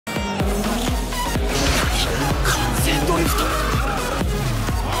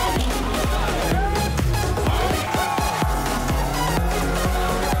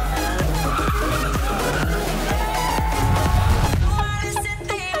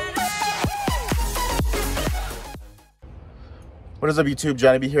What is up, YouTube?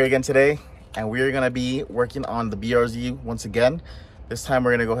 Jonny B here again today, and we're gonna be working on the BRZ once again. This time we're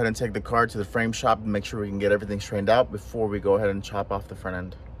gonna go ahead and take the car to the frame shop and make sure we can get everything straightened out before we go ahead and chop off the front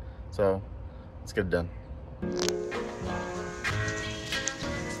end. So let's get it done.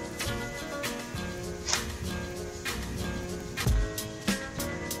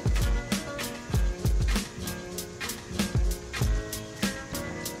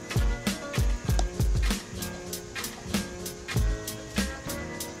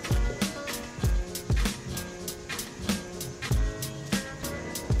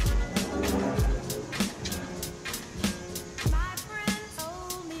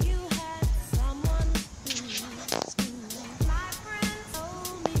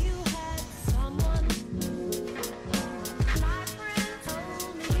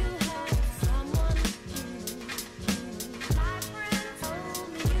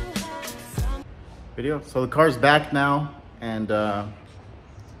 So the car's back now, and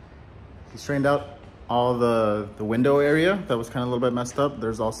he straightened out all the window area that was kind of a little bit messed up.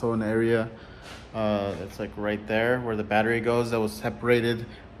 There's also an area that's like right there where the battery goes that was separated,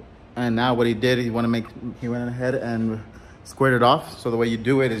 and now what he did, he went ahead and squared it off. So the way you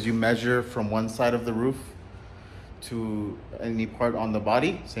do it is you measure from one side of the roof to any part on the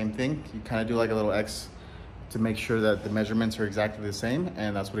body. Same thing, you kind of do like a little X to make sure that the measurements are exactly the same,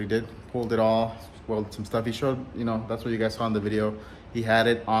 and that's what he did. Pulled it all, welded some stuff. He showed, you know, that's what you guys saw in the video. He had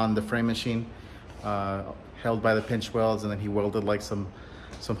it on the frame machine, held by the pinch welds, and then he welded like some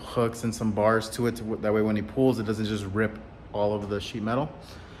hooks and some bars to it, that way when he pulls, it doesn't just rip all over the sheet metal.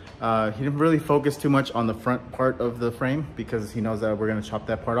 He didn't really focus too much on the front part of the frame because he knows that we're gonna chop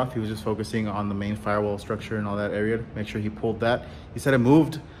that part off. He was just focusing on the main firewall structure and all that area to make sure he pulled that. He said it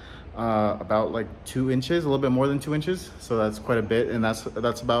moved about like 2 inches, a little bit more than 2 inches, so that's quite a bit, and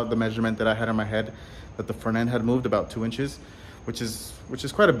that's about the measurement that I had in my head, that the front end had moved about 2 inches, which is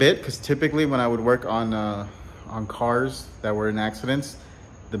quite a bit, because typically when I would work on cars that were in accidents,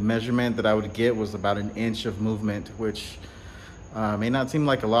 the measurement that I would get was about 1 inch of movement, which may not seem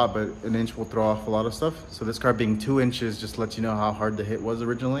like a lot, but 1 inch will throw off a lot of stuff. So this car being 2 inches just lets you know how hard the hit was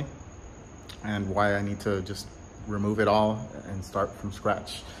originally and why I need to just remove it all and start from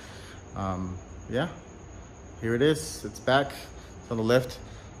scratch. Yeah, here it is. It's back on the lift.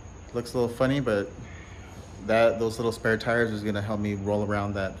 Looks a little funny, but those little spare tires is gonna help me roll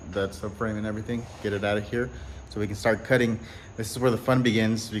around that subframe and everything, get it out of here so we can start cutting. This is where the fun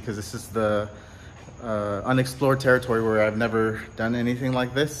begins, because this is the unexplored territory where I've never done anything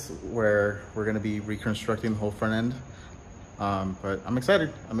like this, where we're gonna be reconstructing the whole front end. But I'm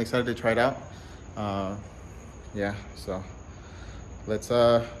excited to try it out. Yeah, so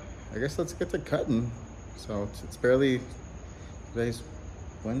I guess let's get to cutting. So it's barely, today's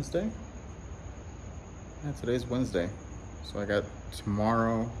Wednesday? Yeah, today's Wednesday. So I got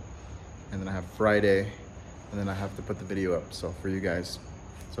tomorrow, and then I have Friday, and then I have to put the video up, so for you guys.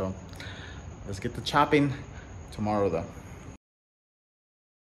 So let's get to chopping tomorrow though.